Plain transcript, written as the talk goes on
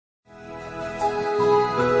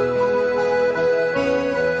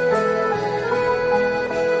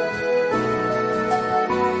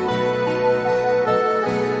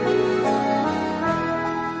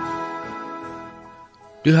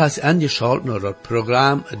Du hast angeschaltet naar het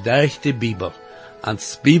programma Durch de Bibel.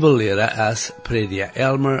 Als Bibellehrer is prediker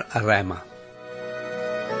Elmer Reimer.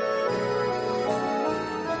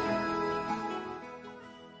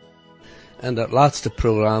 In dat laatste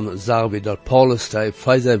programma zagen we dat Paulus de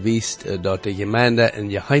Epheser wist dat de gemeente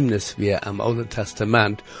een geheimnis weer im Oude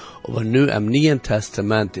Testament, aber nu im Nieuwen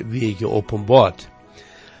Testament weer geopenbaard.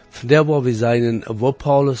 Vandaar waar we zijn waar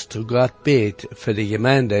Paulus zu Gott beet voor de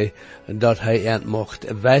gemeente, dat hij hen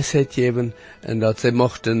mocht wijsheid geven en dat zij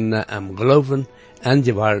mochten geloven en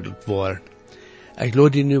gewandeld worden. Ik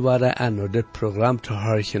lade je nu weer aan om dit programma te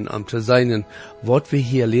horen om te zien wat we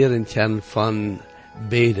hier leren kunnen van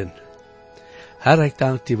beden. Herr, ik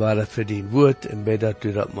dank je wel voor die woord en bid dat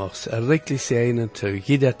u dat mocht richtig zijn te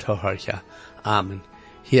jeder te horen. Amen.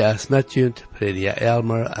 Hier is met u prediker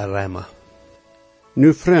Elmer Reimer.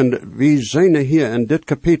 Nu vriend, we zijn hier in dit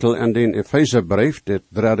kapitel in de Epheserbrief, dit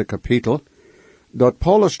derde kapitel, dat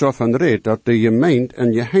Paulus daarvan redt dat de gemeente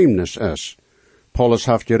een geheimnis is. Paulus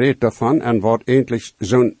heeft gereed daarvan en wat eindelijk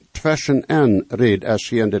zo'n tussenin red is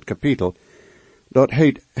hier in dit kapitel, dat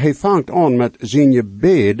hij vangt aan met zijn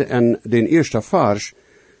gebed in de eerste vers,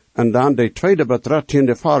 en dan de tweede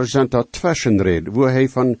betreffende vers zijn dat tussenred, waar hij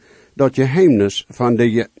van dat geheimnis van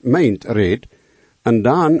de gemeente redt, en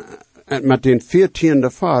dan met den 14e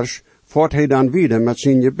vers voort hij dan weer met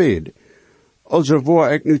zijn gebed. Also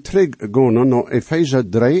waar ik nu teruggaan naar Epheser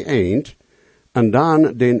 3:1 en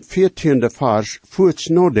dan den 14e vers voorts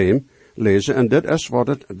naar dem lezen en dit is wat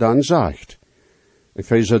het dan zegt.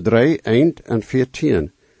 Epheser 3:1 en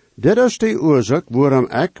 14. Dit is de oorzaak waarom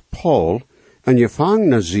ik, Paul, een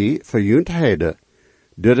gevangene zie verjunt heide.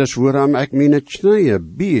 Dit is waarom ik mijn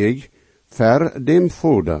knieën bieg ver dem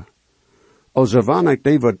Vader. Also wanneer ik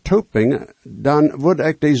die wat toeping, dan word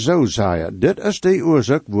ik die zo zeggen. Dit is de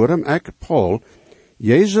oorzaak waarom ik, Paul,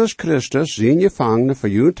 Jezus Christus, zijn gevangene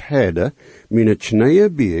verjunt heide, mijn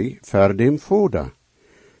knieën bieg ver dem Vader.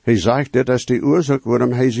 Hij zegt, dit is de oorzaak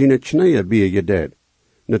waarom hij zijn knieën biegen deed.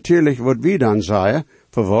 Natuurlijk wordt wie dan zeggen,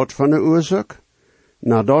 voor wat van de oorzaak?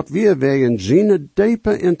 Nadat we wegen zijn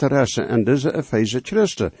diepe interesse in deze Epheser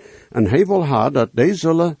Christen, en hij wil haar dat die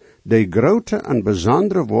zullen de grote en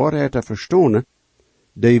bijzondere waarheden verstaan,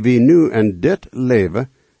 die we nu in dit leven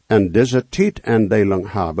en deze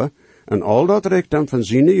tijdindeling hebben, en al dat recht hem van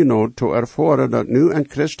zijn genade te ervaren dat nu in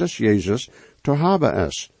Christus Jezus te hebben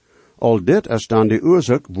is. Al dit is dan de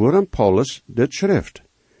oorzaak waarom Paulus dit schrift.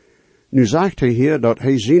 Nu zegt hij hier dat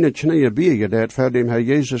hij zijn knieën biegen deed voor dem Herr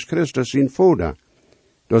Jezus Christus zijn Vader.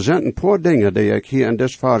 Er zijn een paar dingen die ik hier in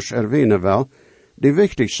dit vers erwähnen wil, die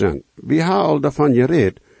wichtig zijn. We hebben al daarvan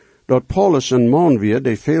gereed dat Paulus een man weer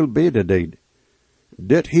die veel beden deed.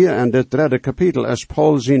 Dit hier in dit derde kapitel is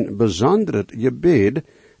Paul zijn bijzondere gebed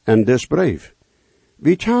in dit brief.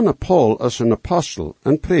 We kennen Paul als een apostel,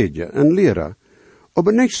 een prediker, een leraar,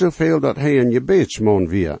 maar niet zoveel dat hij een gebedsman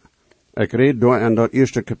weer. Ik reed door in dat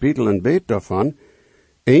eerste kapitel een beet daarvan,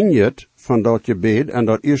 eenjet van dat gebed in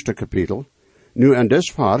dat eerste kapitel. Nu in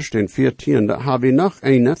des vers, den 14e, hebben we nog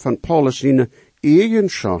een van Paulus zijn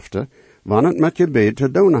eigenschappen, wanneer het met gebed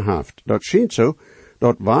te doen heeft. Dat schijnt zo,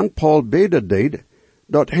 dat wanneer Paul beden deed,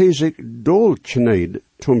 dat hij zich doorkneed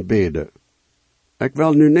zum beden. Ik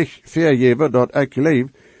wil nu niet vergeven dat ik leef,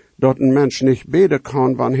 dat een mens niet beden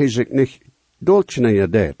kan, wanneer hij zich niet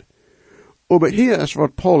doorkneed deed. Maar hier is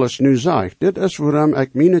wat Paulus nu zegt, dit is waarom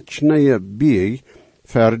ik mijn knieën bieg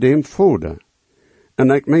voor dem Vader. En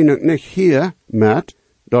ik meen ook niet hier met,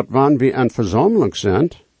 dat wanneer we een verzameling zijn,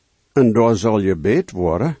 en daar zal je beet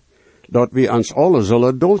worden, dat we ons alle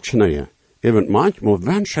zullen doorknieën. Even manchmal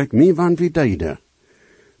wens ik me wanneer we deden.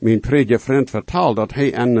 Mijn prediker vriend vertelt dat hij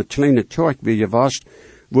in een kleine kerk weer was,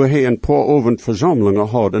 waar hij een paar avond verzamelingen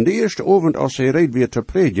had. En de eerste avond, als hij reed weer te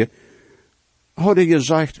prediken, had hij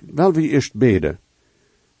gezegd, wel wie eerst beden.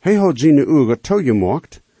 Hij had zijn ogen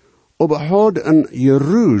toegemaakt, aber had een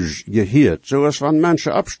geruis gehoord, zoals wanneer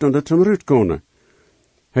mensen opstonden zum Ruut komen.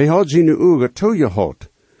 Hij had zijn ogen toegehad,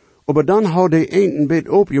 aber dan had hij een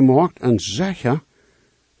beetje opgemaakt en zeggen,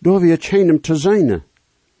 daar weer geen te zijn.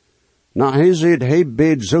 Nou, hij zei, hij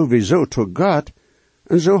beet sowieso tot God,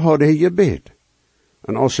 en zo had hij gebed.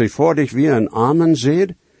 En als hij voordig weer een amen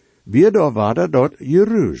zei, weer daar waren dat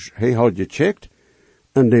geruis. Hij had gecheckt,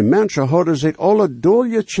 en de mensen hadden zich alle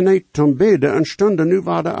doorgekneed ten beden en stonden nu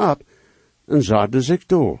weer op, en zaten zich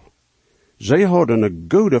door. Zij hadden een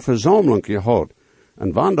goede verzameling gehad,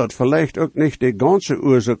 en wanneer dat vielleicht ook niet de ganze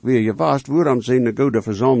oorzaak weer geweest, waarom ze een goede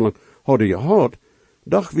verzameling hadden gehad,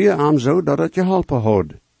 dacht weer aan zo dat het geholpen had.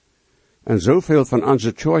 En zoveel van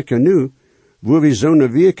onze kerken nu, waar we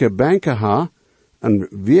zo'n weke banken hebben, een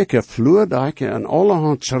weke vloerdijken en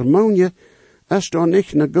allerhand ceremonie, is doch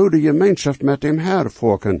nicht eine gute Gemeinschaft mit dem Herr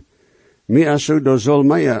vorken. Mir also, da soll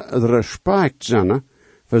mehr Respekt sein,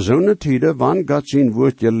 für so eine Tide, wann Gott sein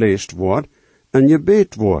Wort gelesen wordt en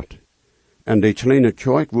gebet wordt. En die kleine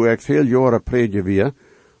kerk, wo ik veel jaren predigen weer,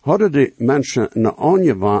 hadden die mensen een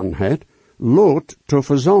aangewoonheid, lot tot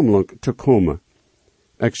verzameling te komen.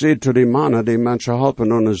 Ik zei tot die mannen, die mensen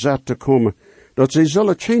helpen om een zet te komen, dat ze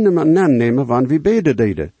zullen geen man nemen, wanneer we beden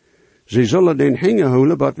deden. Ze zullen den hingen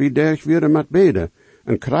houden, wat we derg weer met beden,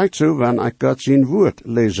 en krijgt zo, wanneer ik God zijn woord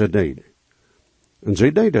lezen deed. En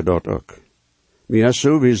ze deden dat ook. Maar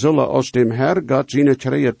zo, we zullen als dem Herr God zijn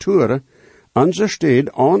creaturen, onze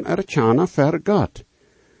steed anerkennen voor God.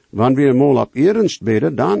 Wanneer we mal op ernst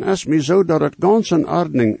beden, dan is het zo dat het ganz in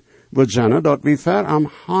ordning wordt zijn, dat we ver am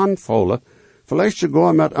handvallen, vielleicht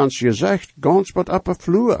sogar met ons gezicht ganz wat op een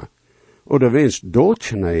vloer. Oder wenigstens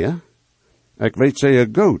doodknieën. Ik weet zeer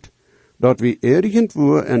goed, dat we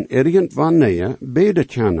irgendwo en irgendwanneer beden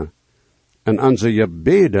kunnen. En onze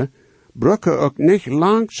gebeden brücken ook niet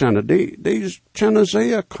lang zijn, die kunnen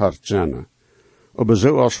zeer kort zijn. Aber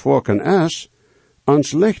so als vorken is,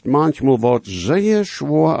 ons ligt manchmal wat zeer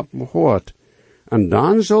schwer op het hart. En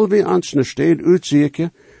dan zullen we ons een steed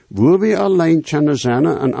uitzoeken, wo we alleen kunnen zijn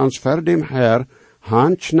en ons voor dem Herr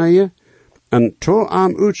handknieën en to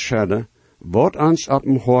am uitschedden, wat ons op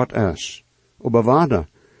het hart is. Aber warte,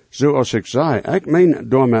 zoals ik zei, ik meen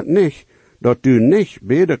daarmee niet, dat du niet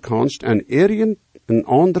beden kannst en een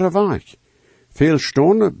andere weg. Veel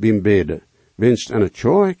stonden beim beden, winst in het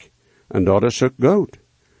kerk, en dat is ook goed.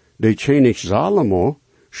 De König Salomo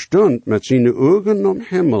stond met zijn ogen om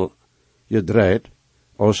Himmel gedraaid,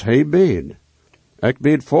 als hij beed. Ik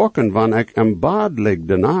bid vorken, wanneer ik in bad lig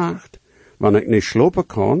de nacht, wanneer ik niet slopen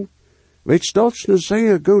kan, weet dat een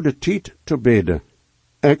zeer goede tijd te beden.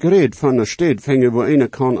 Ik red van een stad vingen waar een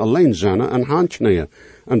kan alleen zijn en handknieën,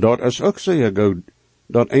 en dat is ook zeer goed,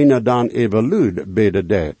 dat een dan even luid beden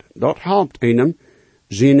deed. Dat helpt hem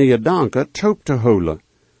zijn gedanken taub te houden.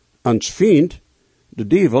 Ons vriend, de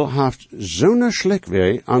duivel, heeft zo'n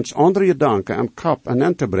slikwee ons andere gedanken in kop en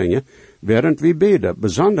in te brengen, während we beden,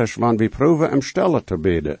 besonders wanneer we proeven om stille te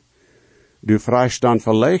beden. Du vraagt dan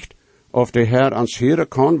vielleicht, of de Herr ons heren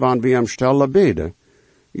kan, wanneer we om stille beden.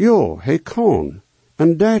 Jo, hij kan,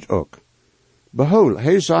 en dat ook. Behoud,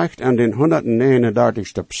 hij zegt in de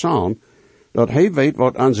 139ste psalm, dat hij weet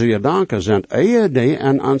wat onze gedanken zijn, eer die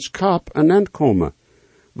in ons kop en in komen,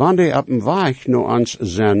 wanneer die op een weg naar ons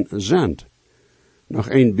zijn. Nog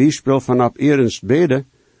een bijspel van op ernst beden,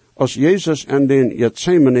 als Jezus in den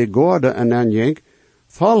Gethsemane garden en dan ging,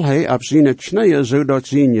 val hij op zijn knieën, zodat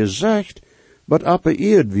zijn gezicht wat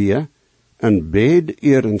opgeëerd weer, en bed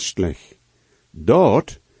ernstlich.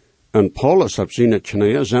 Dat, en Paulus op zijn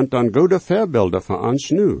knieën, zijn dan goede voorbeelden voor ons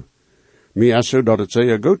nu. Maar is zo dat het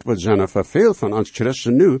zeer goed wordt zijn voor veel van ons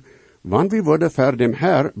christen nu, want we worden voor dem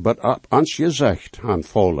Herr wat op ons gezicht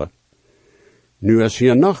aanvallen. Nu is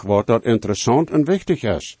hier nog wat dat interessant en wichtig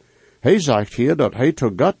is. Hij zegt hier dat hij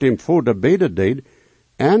tot God dem Vader beden deed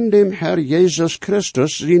en dem Herr Jezus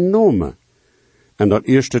Christus zijn namen. En dat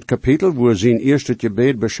eerste kapitel, wo zijn eerste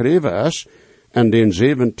gebed beschreven is, en den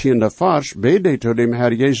 17e vers, bed hij tot dem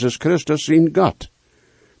Herr Jezus Christus zijn God.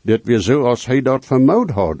 Dit weer zo als hij dat vermoed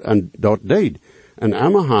had en dat deed. En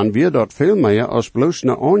immerhan weer dat veel meer als bloos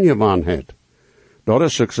een aangewoonheid. Dat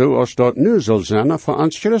is ook zo als dat nu zal zijn voor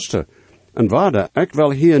ons Christen. En waarde, ik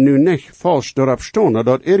wil hier nu niet vast erop staan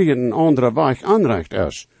dat een andere weg aanrecht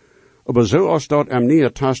is. Maar zoals dat in het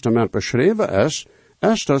Nieuwe Testament beschreven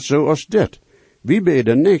is dat zoals dit. We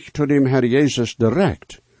beden niet tot dem Herr Jezus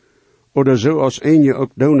direct. Oder zoals een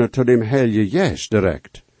ook doen tot dem Heilige Geest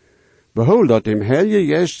direct. Behoud dat dem Heilige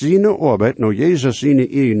Geest zijn arbeid, nou Jezus zijn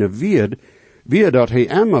eigen woord, wie dat hij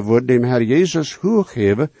immer wordt dem Herr Jezus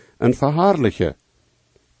hooggeven en verhaarlijken.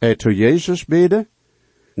 To Jezus beden?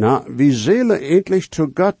 Nou, wie zullen endlich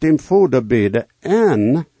zu Gott dem Vader beden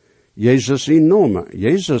en Jezus in namen.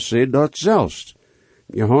 Jezus zei dat zelfs.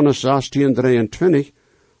 Johannes 16:23,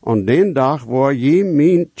 aan den dag waar je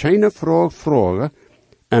mij keine vraag vragen,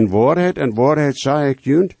 en waarheid zei ik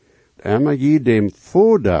junt, immer je dem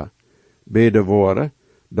Vader beden worden,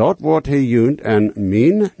 dat wordt hij junt en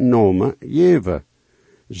mijn namen geven.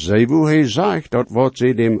 Zij wo hij zegt, dat wordt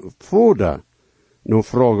zij dem Vader nu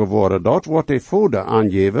vragen worden, dat wordt de Vader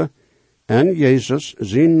aangeven, en Jezus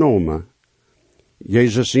zijn namen.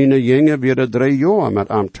 Jezus zijn jongen weer 3 jaar met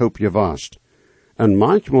hem taub geweest. En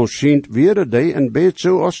manchmal schijnt weer die een beetje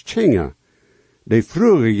zo als Tjinger. Die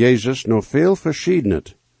vroegen Jezus nog veel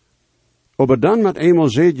verschiedenet. Aber dan met eenmaal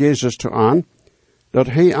zegt Jezus toe aan, dat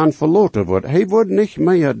hij aan verloten wordt. Hij wordt niet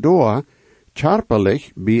meer door,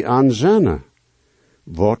 körperlich bij aan zijn.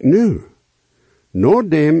 Wat nu?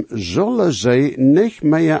 Nodem zullen zij niet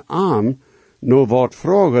meer aan, no wat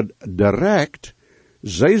vragen direct,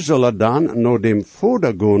 zij zullen dan naar dem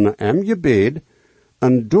Vader gaan am gebed,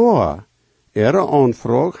 en door ihre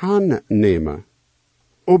aanvraag aannemen.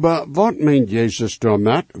 Aber wat meint Jezus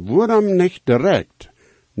damit? Waarom niet direct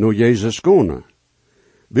naar Jezus gaan?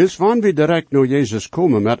 Wils wanneer we direct naar Jezus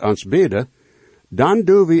komen met ons beden, dan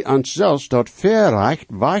doen we ons zelfs dat verrecht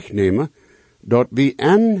wegnemen, dat we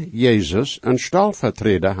en Jezus een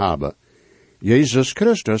stalvertreder hebben. Jezus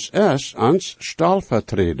Christus is ons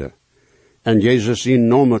stalvertreder. En Jezus in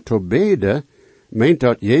naam te beden, meent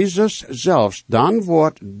dat Jezus zelfs dan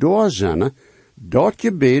wordt doorzinnen, dat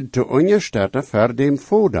gebed te onderstellen voor dem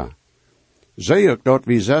Vader. Zeg ik dat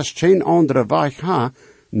we zelfs geen andere weg hebben,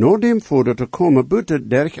 naar dem Vader te komen, buiten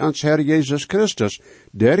durch ons Herr Jezus Christus,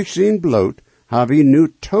 durch zijn bloed, hebben we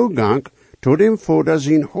nu toegang tot dem Vader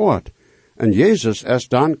zijn hart. En Jezus is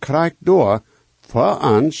dan krijgt door voor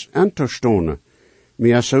ons en te stonen.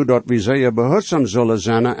 Meer zodat we zeer behoedzaam zullen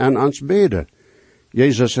zijn en ons beden.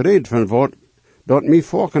 Jezus reed van wat dat mij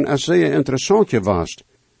volken als zeer interessantje was.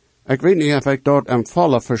 Ik weet niet of ik dat am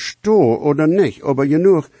volle verstoor oder niet, aber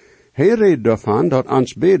genoeg, hij reed daarvan dat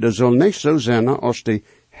ons beden zal niet zo zijn als de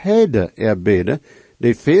heide beden,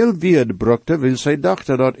 die veel wierd brukte, wil zij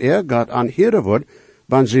dachten dat gaat aan heren wordt,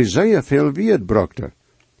 want zij zeer veel wierd brukte.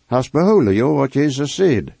 Has behouden, joh, wat Jezus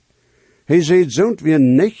zei. Hij zei, zond wir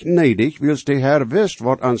niet nedig, wils de Herr wist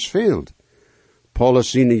wat ons veelt. Paulus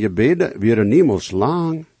zijn gebeden waren niemals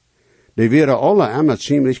lang. Die waren alle immer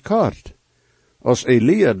ziemlich kort. Als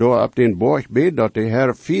Elia door op den borg beet, dat de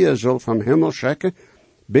Herr vier zal vom Himmel schicken,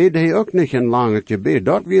 beet hij ook niet een lange gebed.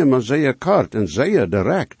 Dat weer maar zeer kort en zeer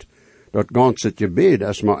direct. Dat ganze gebed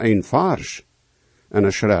is maar een vers. En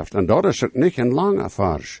een schrift. En dat is ook niet een lange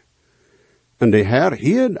vers. En de Herr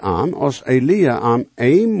hield aan als Elia aan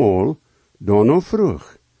eenmaal dan nog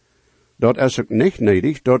vroeg. Dat is ook niet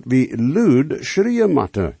nodig dat we luid schreeuwen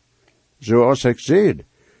moeten. Zoals ik zei,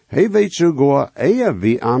 hij weet sogar eer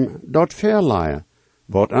wie aan dat verleiden,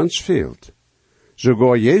 wat ons veelt.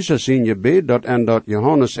 Sogar Jezus in gebed dat in dat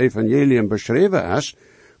Johannes evangelium beschreven is,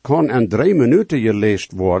 kan in 3 minuten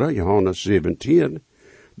gelezen worden, Johannes 17.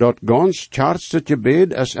 Dat ganz kortste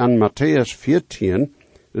gebed is in Matthäus 14,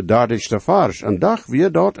 de 30ste vers. En dag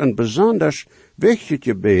weer dat een bijzonders wichtig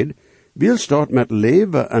gebed, wils dat met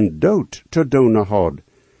leven en dood te doen had.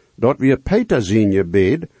 Dat weer Peter zijn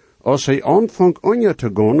gebed, als hij aanvangt onder te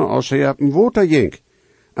gaan, als hij op een water ging.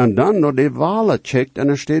 En dan naar de walen checkt en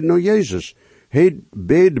er staat naar Jezus. Hij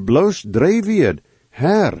beed bloos 3 weer,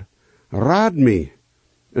 Herr, raad me.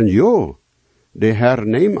 En jo, de Herr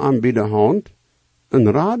neemt aan bij de hand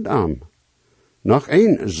en raad aan. Nog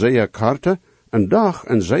een zeer karte, een dag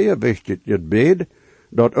een zeer wichtig gebed,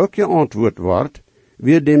 dat ook je antwoord wordt,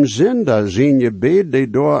 wie dem Sünder zijn gebed, die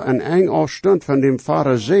door een eng afstand van dem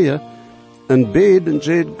Pharisäer, en bed en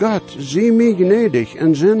zei, God, zie mij gnädig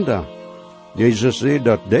en Sünder. Jezus zei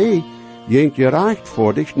dat die ging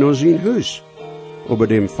gerechtvaardigd naar zijn huis. Aber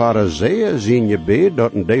dem Pharisäer zijn gebed,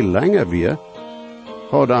 dat een deel langer weer,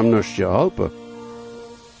 had hem niets geholpen.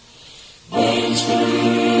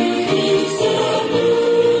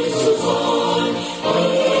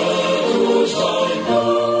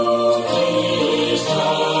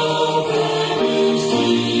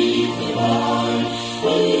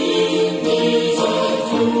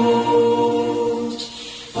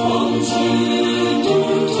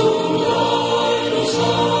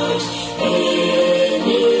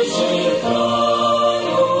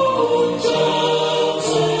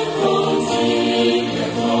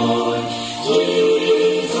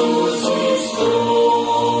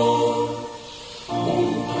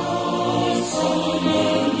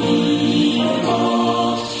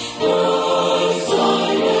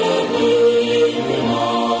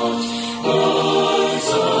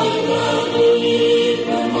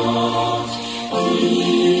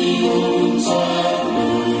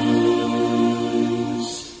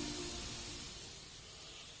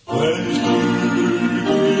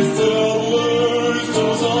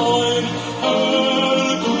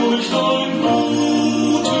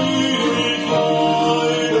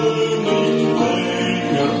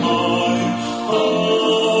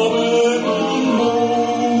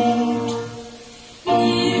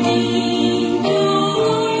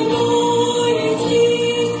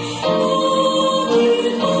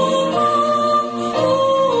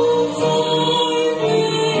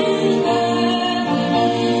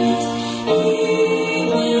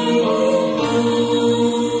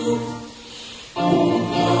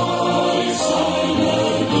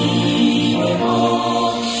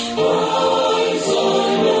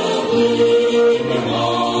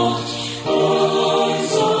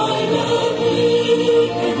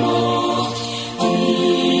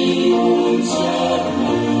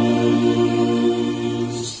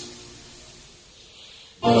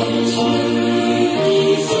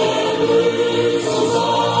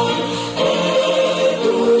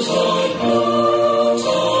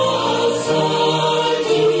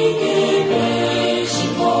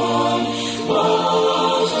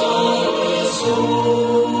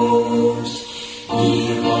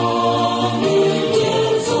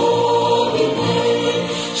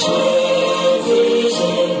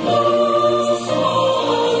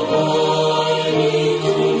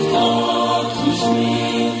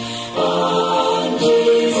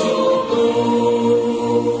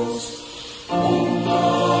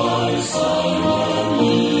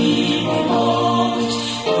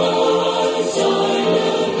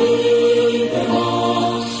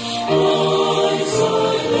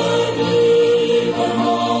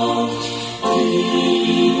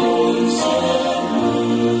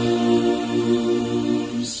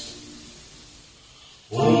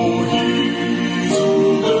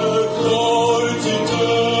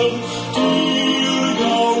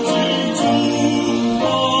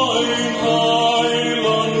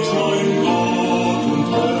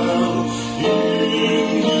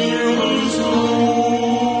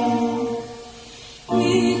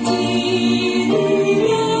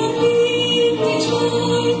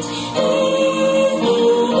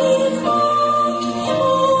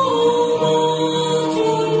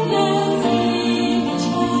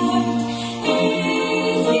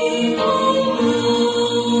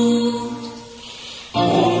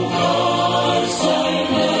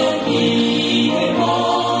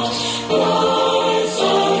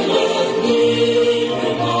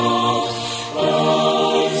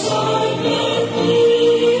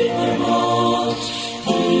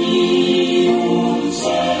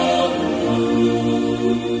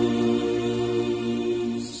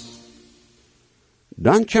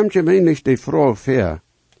 Dan komt je wenig de vraag ver,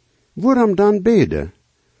 waarom dan beden,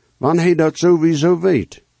 wanneer hij dat sowieso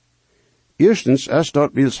weet? Eerstens, als dat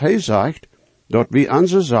wils hij zegt, dat we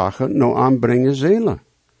onze zaken nou aanbrengen zullen.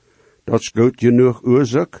 Dat is goed genoeg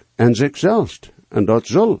oorzaak en zichzelf, en dat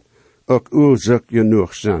zal ook oorzaak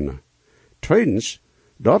genoeg zijn. Tweedens,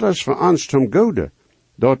 dat is voor ons zum Gode,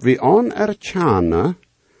 dat we anerkennen,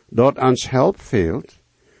 dat ons help fehlt,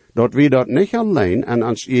 dat we dat niet alleen en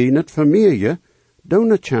ons ene familie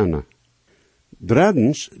doen kennen.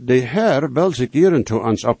 Drittens, de Heer wil zich hierin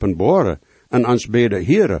ons openbaren en ons beden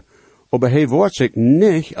heren, aber hij wordt zich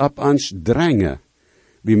niet op ons dringen.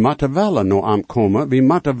 We moeten willen nou aankomen, we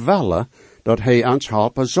moeten willen dat hij ons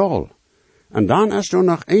helpen zal. En dan is er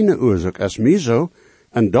nog een oorzaak als miso,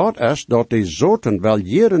 en dat is dat de zoten wel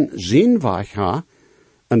jaren zijn weg ha,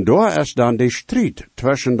 en daar is dan de strijd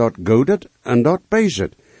tussen dat godet en dat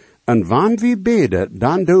bezet. En wanneer we beden,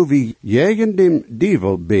 dan doen we tegen dem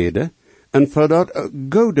duivel beden, en voor dat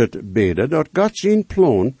godet beden, dat God zijn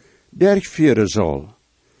plan durchführen zal.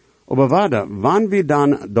 Aber warte, wanneer we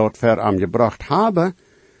dan dat ver aangebracht hebben,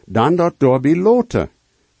 dan dat door bij loten.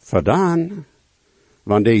 Verdaan.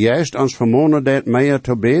 Wanneer de juist ons vermonen dat meer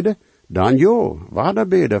te beden, dan jo, waarde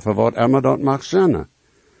beden voor wat immer dat mag zijn.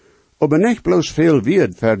 Aber nicht bloß veel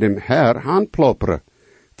wird voor dem Herr handplopperen.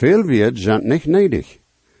 Veel wird zijn niet nedig.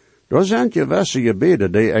 Daar zijn gewisse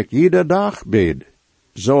gebeden die ik iedere dag bid.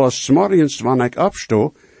 Zoals 's morgens wanneer ik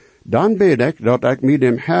opsto, dan bid ik dat ik met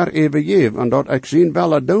dem Herr even geef en dat ik zien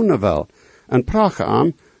welle doen wil. En prache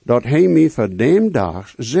aan dat hij mij voor dem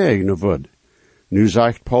dag zegenen wordt. Nu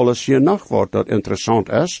zegt Paulus hier nog wat dat interessant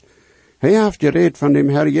is. Hij heeft gereed van dem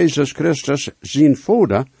Herr Jezus Christus zijn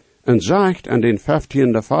Vader en zegt in den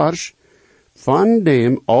 15e vers, van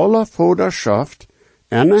dem alle Vaderschaft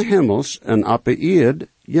en de hemels en op de eerd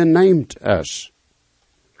geneemd is.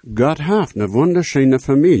 God heeft een wunderschöne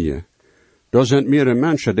familie. Er zijn meerdere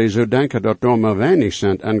mensen die zo denken dat er maar weinig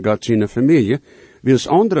zijn en God zijn familie, wils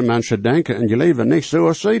andere mensen denken en je leven niet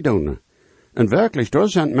zoals zij doen. En werkelijk, er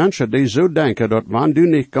zijn mensen die zo denken dat wanneer du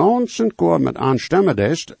niet ganz en koor met aanstemmen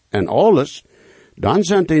is en alles, dan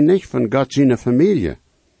zijn die niet van God zijn familie.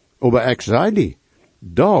 Aber ik zei die,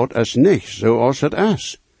 dat is niet zoals het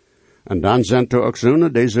is. En dan zijn er ook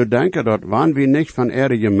zonen die zo denken dat wanneer we niet van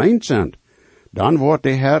gemeend zijn, dan wordt de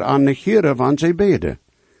Heer aan negeren wanneer zij beden.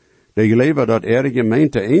 Die geloven dat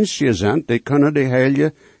gemeente eensje zijn, die kunnen de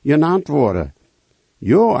Heilige genaamd worden.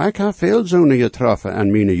 Jo, ik heb veel zonen getroffen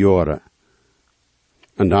in mijn jaren.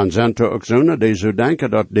 En dan zijn er ook zonen die zo denken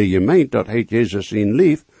dat de gemeente, dat heet Jezus in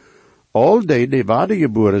lief, al die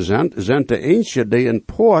wedergeboren zijn de eensje die een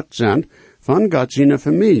poort zijn van God zijn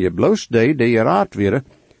familie, bloos die geraad werden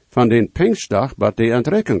van den Pinkstdag bij de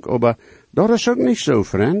ontrekking. Aber dat is ook niet zo,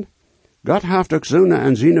 vriend. God heeft ook zonen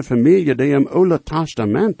en zijn familie die im Oude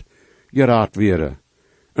Testament geraad werden.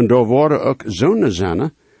 En daar worden ook zonen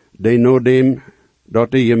zijn, die nou dem,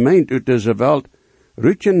 dat de gemeente uit deze wereld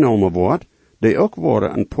uitgenomen wordt, die ook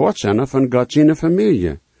worden een poort zijn van God zijn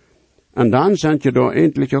familie. En dan zijn je daar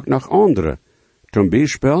eindelijk ook nog andere. Zum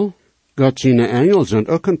Beispiel, God zijn engel zijn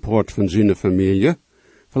ook een poort van zijn familie,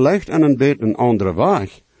 vielleicht aan een beetje een andere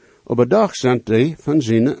weg, aber doch zijn die van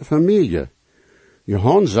zijn familie.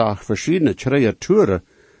 Johannes zag verschillende creaturen,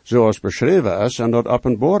 zoals beschreven is in dat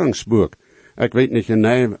openbaringsboek. Ik weet niet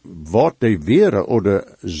genau wat die wären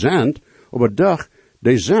oder zijn, aber doch,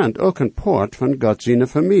 die zijn ook een poort van God zijn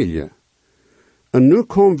familie. En nu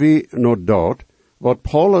komen we naar dat, wat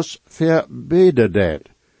Paulus verbeden deed.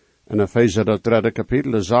 En Efezer dat 3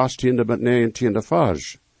 kapitel, de 16e met 19e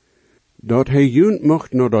vers. Dat hij junt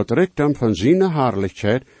mocht naar dat richting van zijn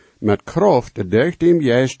herrlichheid, met kracht durch dem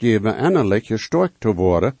Geist geven innerlijk gesterkt te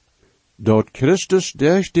worden, dat Christus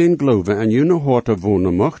durch den Glauben in jullie harten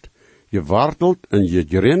wonen mocht, geworteld en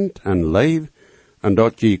gegrind en leef, en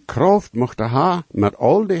dat je kracht mocht ha met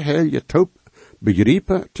al de heilige top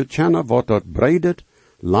begrijpen te kennen wat dat breidet,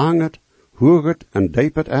 langet, hoget en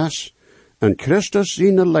diepet is, en Christus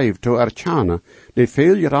zijn leef te erkennen, die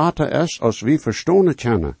veel geraten is als wie verstonen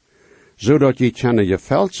kennen, zodat je kennen je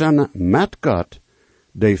veld zijn met God,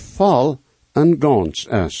 die vol en gans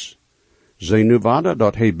is. Zij nu waarde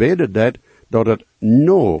dat hij bede deed, dat het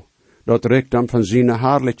no, dat richting van zijn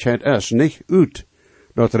herrlichheid is, niet uit,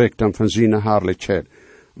 dat richting van zijn herrlichheid.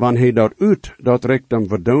 Wanneer hij dat uit, dat richting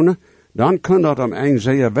verdoen, dan kan dat am eng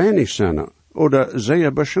zeer weinig zijn, oder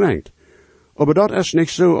zeer beschränkt. Aber dat is niet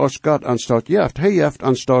zo als God anstatt jeft, hij jeft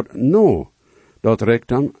anstatt no, dat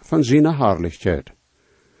richting van zijn herrlichheid.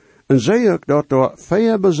 En zie ook dat er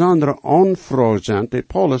veel bijzondere aanvragen zijn die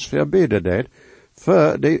Paulus verbeden deed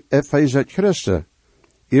voor de Efezer Christen.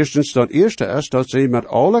 Eerstens, dat eerste is dat zij met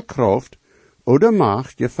alle kracht oder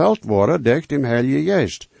Macht geveld worden durch dem Heilige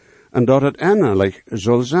Geest, en dat het innerlijk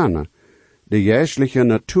zal zijn. De geestliche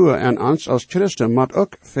natuur en ons als Christen moet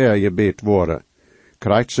ook vergebed worden.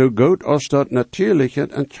 Krijgt zo goed als dat natuurlijke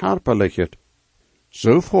en körperliche.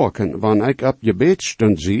 Zo vorken, wanneer ik op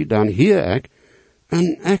gebedstund zie, dan hier ik,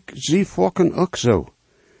 en ik zie vorken ook zo.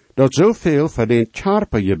 Dat zoveel voor den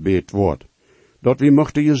körper gebed wordt. Dat we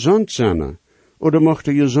mochten gezond zijn, oder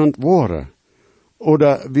mochten gezond worden.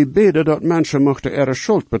 Oder we beden dat mensen mochten ihre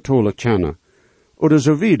schuld betonen kunnen. Oder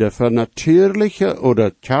so wieder für natürliche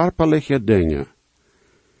oder körperliche Dinge.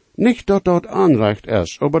 Nicht dat dat Anrecht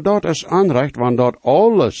ist, aber dat is Anrecht, wann dat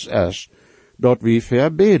alles ist, dat we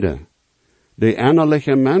verbeden. De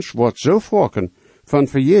innerliche Mensch wordt zo vorken van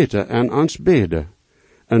vergeten en ons beden.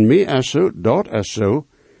 En mij is zo, dat is zo,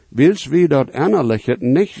 wils we dat innerliche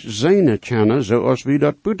nicht zijn kennen, zoals we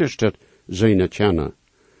dat buitenste zijn kennen.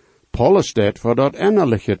 Paulus staat voor dat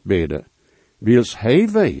innerliche beden, wils hij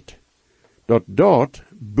weet, dat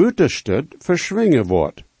buitenste verschwingen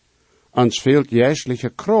wordt. Ons veelt geestliche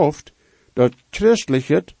kracht, dat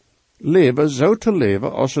christliche leven zo te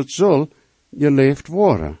leven als het zal geleefd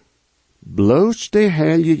worden. Bloos de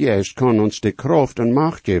Heilige Geest kan ons de kracht en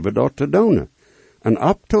macht geven dat te doen, en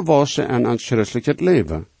op te wassen en ons christelijk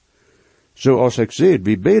leven. Zoals ik zei,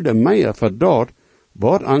 we beden meer voor dat,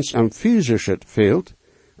 wat ons am physische veelt,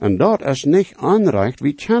 en dat is niet aanrecht,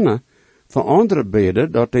 we kennen, voor andere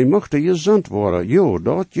beden, dat die mochten gezond worden. Jo,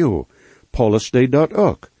 dat jo. Paulus deed dat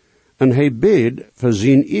ook. En hij bed voor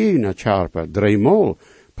zijn eigen körper 3 maal.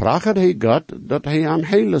 Prachtig hij God, dat hij hem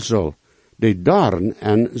heilen zal. De darren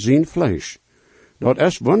en zijn vlees. Dat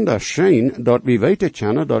is wunderschön, dat we weten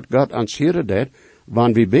kennen, dat God ons hier deed,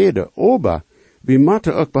 wanneer we beden. Aber, we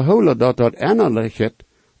moeten ook behouden dat dat innerlijke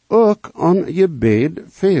ook aan je bed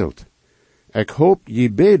veelt. Ik hoop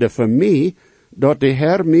je beden voor mij, dat de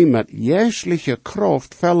Heer mij met geestliche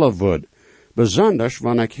kracht vullen wordt, besonders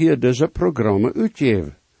wanneer ik hier deze programma uitgeef.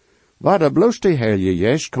 Waar de bloos de Heilige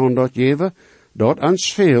Geest kan dat geven, dat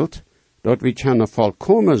ons veelt, dat we kunnen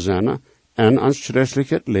volkomen zijn en ons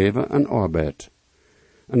christelijk leven en arbeid.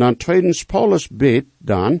 En dan tweedens, Paulus bedt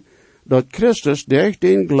dan, dat Christus durch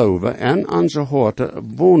den geloven en onze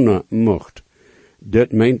harten wonen mocht.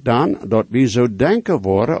 Dit meent dan dat we zo denken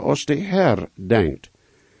worden als de Heer denkt.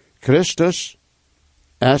 Christus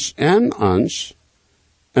is in ons,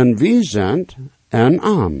 en we zijn in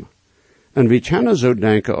hem. En we kunnen zo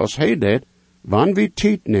denken als hij deed, wanneer we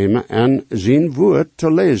tijd nemen en zijn woord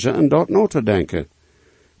te lezen en dat na te denken.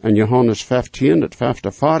 En Johannes 15, het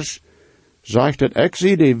 5e vers, zegt het, ik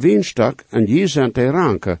zie de wienstok en je zijn de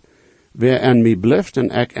ranken. Wer en mij blijft en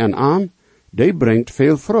ik en hem, die brengt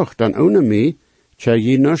veel vrucht, en ohne mij tja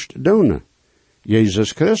je niets doen.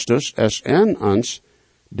 Jezus Christus is in ons,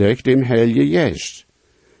 durch dem Heilige Geest.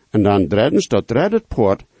 En dan drittens, dat derde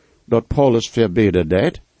poort, dat Paulus verbeden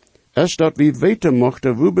deed, is dat we weten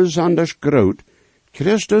mochten hoe besonders groot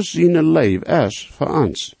Christus zijn leven is voor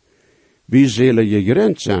ons. We zullen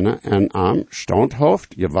gegrond zijn en am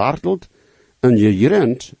standhaft, geworteld en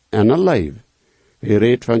gegrond in een leven. Hij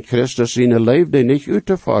redt van Christus zijn leven die niet uit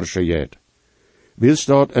te forschen jet. Wils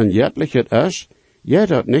dat een jetlichheid is, je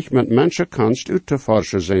dat niet met mensenkunst uit te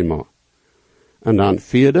forschen zijn maar. En dan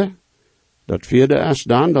dat vierde is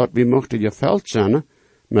dan dat we mochten gevuld zijn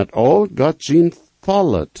met al God zijn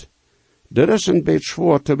vollet. Dit is een beetje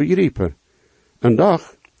zwaar te begrijpen. En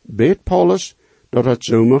toch beet Paulus dat het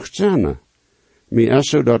zo mocht zijn. Mij is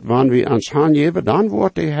zo dat wanneer we ons aangeven, dan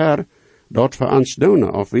wordt de Heer dat voor ons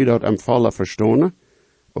doen, of we dat hem vallen verstaan,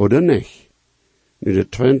 oder niet. Nu de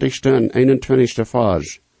 20e en 21e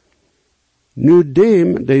vers. Nu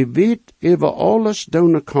dem, die weet over alles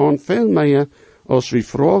doen kan, veel meer als we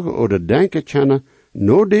vragen oder denken kunnen,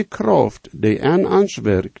 nur die kracht die in ons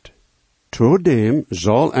werkt. Tot dem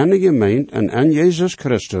zal in de gemeente en in Jezus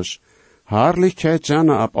Christus Herrlichkeit zijn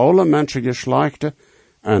op alle mensengeslachten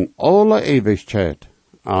en alle eeuwigheid.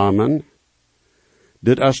 Amen.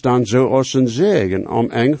 Dit is dan zo als een zegen om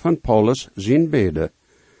eng van Paulus zijn beden.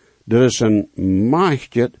 Dit is een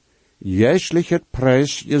machtig, geestliche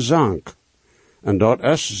prijsgezang. En dat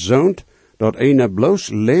is zo'n dat een bloos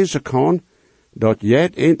lezen kan, dat jij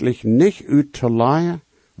eindelijk niet uit te leien,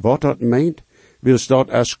 wat dat meent, wils dat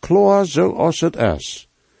is klaar zoals het is.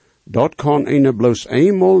 Dat kan een bloos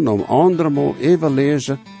eenmaal na andermaal even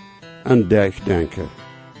lezen en denken.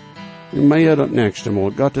 Meer dat nächste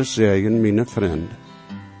Mal. Gottes Segen, meine Freund.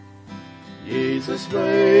 Jesus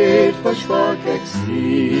weet, versprach ik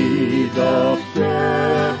zie, doch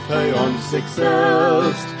geeft hij ons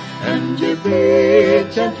zichzelf, en je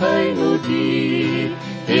weet, kent hij nu die,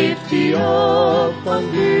 heeft die op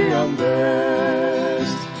van wie am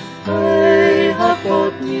best. Hij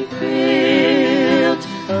mich fehlt,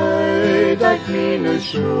 deut meine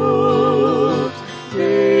Schuld.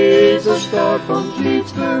 Jesus starb und litt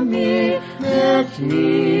für mich, merkt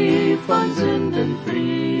mich von Sünden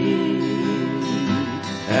frei.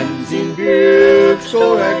 En sin buk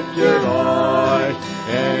så gereicht,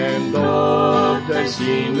 en dort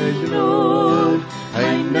sine Not,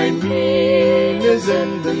 ein meine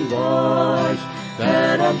Sünden weicht,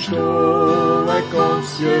 der am Stock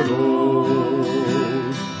uns geruht.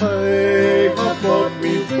 Hat Gott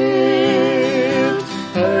mich fehlt,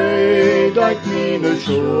 deut meine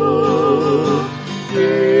Schuld.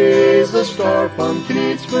 Jesus starb am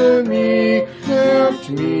Kreuz für mich, macht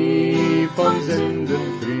mich von Sünden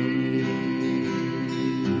frei.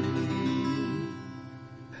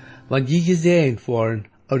 Wenn je gesehen worden,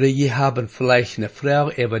 oder je haben vielleicht eine Frau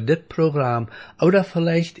über das Programm, oder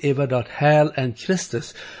vielleicht über das Heil an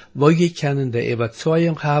Christus, wo je können die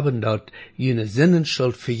Überzeugung haben, dass jene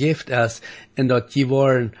Sinnenschuld vergift ist, und dass je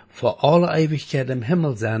wollen vor aller Ewigkeit im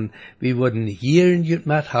Himmel sein, wir würden hier in jut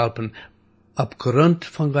mithelfen, aufgrund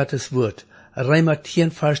von Gottes Wort. Römer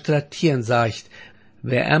 10, Vers 13 sagt,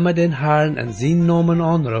 wer immer den Herrn an seinen Namen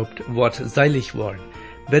anruft, wird selig worden.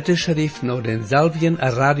 Bitte schrift noch denselben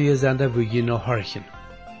Radiosender, wo je noch horchen.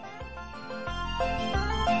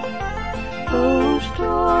 O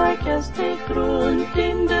stark ist die Grund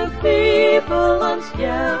in der Bibel ans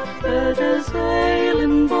Hjärta des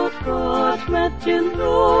Heilen, wat Gott mit den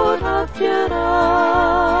Not hat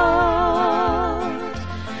gerat.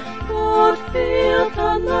 Gott fehlt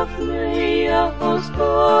dann noch mehr, aus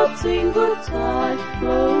Gott sin Gott Zeit,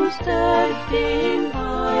 bloß der